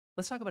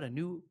let's talk about a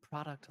new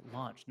product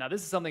launch. Now,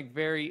 this is something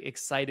very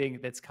exciting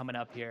that's coming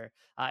up here.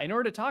 In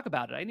order to talk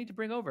about it, I need to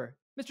bring over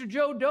Mr.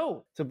 Joe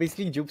Doe. So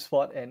basically,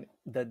 JubeSpot and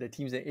the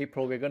teams in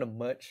April, we're going to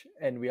merge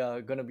and we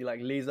are going to be like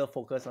laser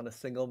focused on a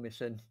single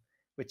mission,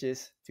 which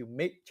is to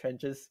make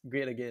trenches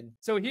great again.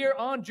 So here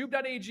on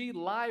Jube.ag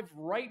live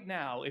right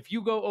now, if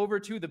you go over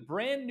to the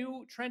brand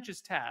new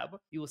Trenches tab,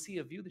 you will see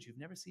a view that you've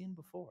never seen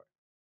before.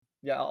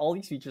 Yeah, all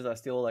these features are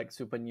still like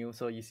super new.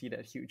 So you see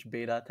that huge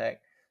beta tag.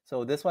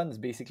 So this one is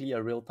basically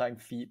a real-time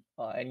feed.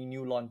 Any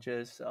new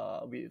launches,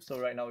 so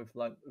right now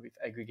we've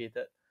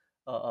aggregated,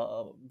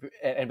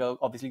 and we're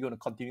obviously going to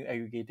continue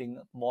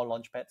aggregating more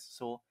launch pads.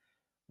 So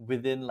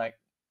within like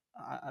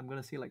I'm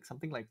gonna say like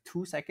something like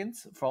 2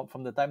 seconds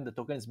from the time the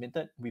token is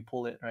minted, we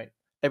pull it, right?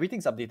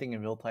 Everything's updating in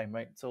real time,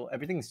 right? So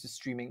everything is just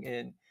streaming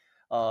in.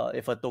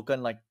 If a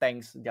token like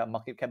tanks, their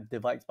market cap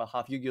divides by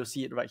half, you'll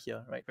see it right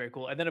here, right? Very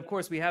cool. And then, of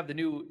course, we have the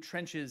new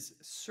Trenches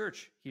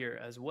search here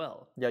as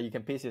well. Yeah, you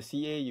can paste your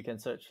CA, you can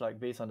search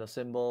like based on the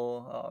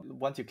symbol.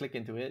 Once you click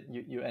into it,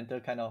 you enter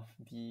kind of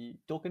the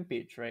token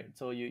page, right?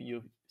 So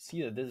you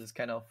see that this is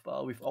kind of,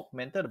 we've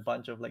augmented a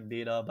bunch of like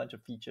data, a bunch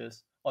of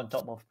features on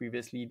top of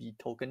previously the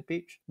token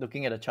page.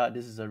 Looking at a chart,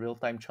 this is a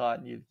real-time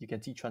chart. You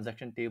can see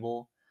transaction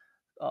table.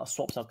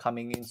 Swaps are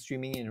coming in,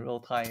 streaming in real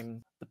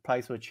time. The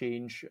price will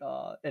change.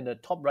 In the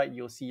top right,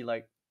 you'll see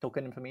like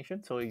token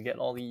information. So you get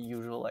all the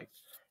usual like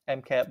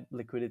MCAP,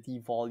 liquidity,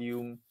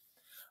 volume,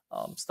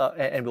 stuff,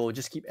 and we'll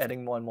just keep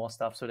adding more and more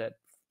stuff so that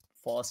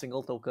for a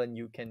single token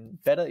you can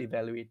better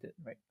evaluate it,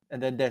 right?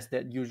 And then there's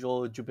that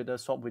usual Jupiter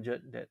swap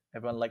widget that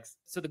everyone likes.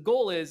 So the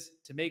goal is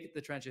to make the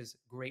Trenches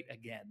great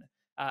again.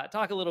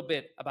 Talk a little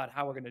bit about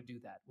how we're going to do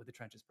that with the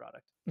Trenches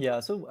product. Yeah,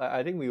 so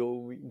I think we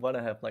want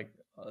to have like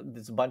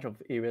there's a bunch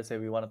of areas that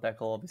we want to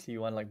tackle. Obviously,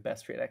 you want like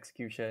best trade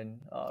execution.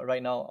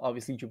 Right now,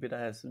 obviously Jupiter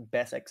has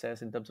best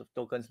access in terms of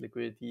tokens,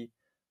 liquidity,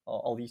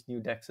 all these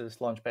new dexes,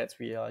 launchpads.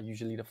 We are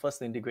usually the first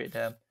to integrate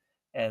them,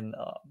 and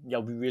yeah,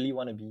 we really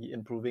want to be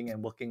improving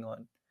and working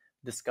on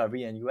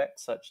discovery and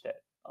UX such that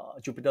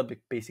Jupiter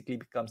basically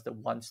becomes the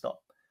one-stop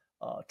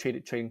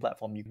trading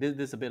platform. This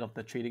is a bit of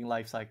the trading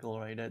life cycle,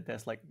 right?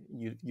 There's like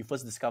you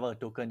first discover a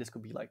token. This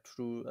could be like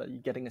through you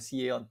getting a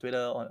CA on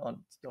Twitter,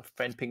 on your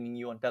friend pinging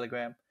you on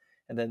Telegram,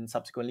 and then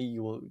subsequently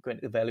you will go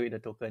and evaluate the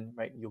token,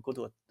 right? You'll go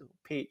to a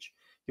page.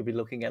 You'll be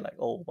looking at like,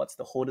 oh, what's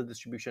the holder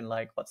distribution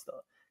like? What's the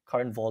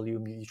current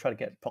volume? You try to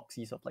get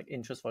proxies of like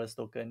interest for this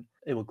token.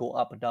 It will go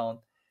up or down,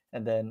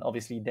 and then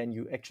obviously then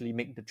you actually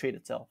make the trade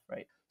itself,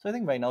 right? So I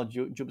think right now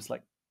Jube is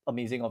like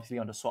amazing, obviously,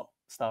 on the swap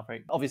stuff,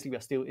 right? Obviously, we're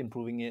still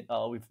improving it.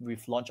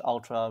 We've launched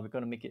Ultra. We're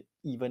gonna make it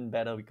even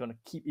better. We're gonna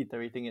keep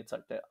iterating it so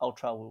that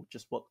Ultra will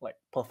just work like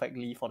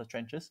perfectly for the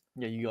trenches.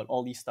 Yeah, you got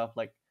all these stuff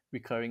like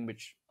recurring,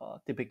 which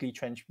typically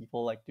trench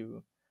people like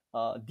to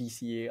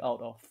DCA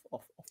out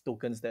of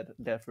tokens that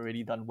have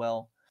already done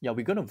well. Yeah,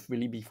 we're gonna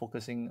really be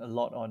focusing a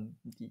lot on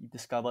the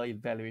discover,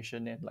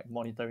 evaluation, and like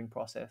monitoring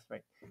process,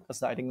 right?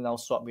 Because I think now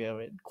swap we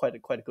are in quite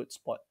a good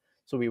spot.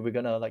 So we're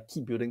gonna like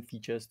keep building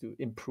features to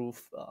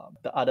improve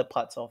the other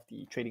parts of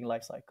the trading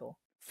life cycle.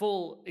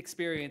 Full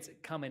experience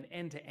coming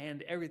end to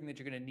end. Everything that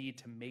you're going to need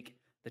to make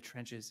the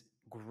Trenches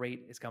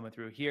great is coming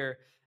through here.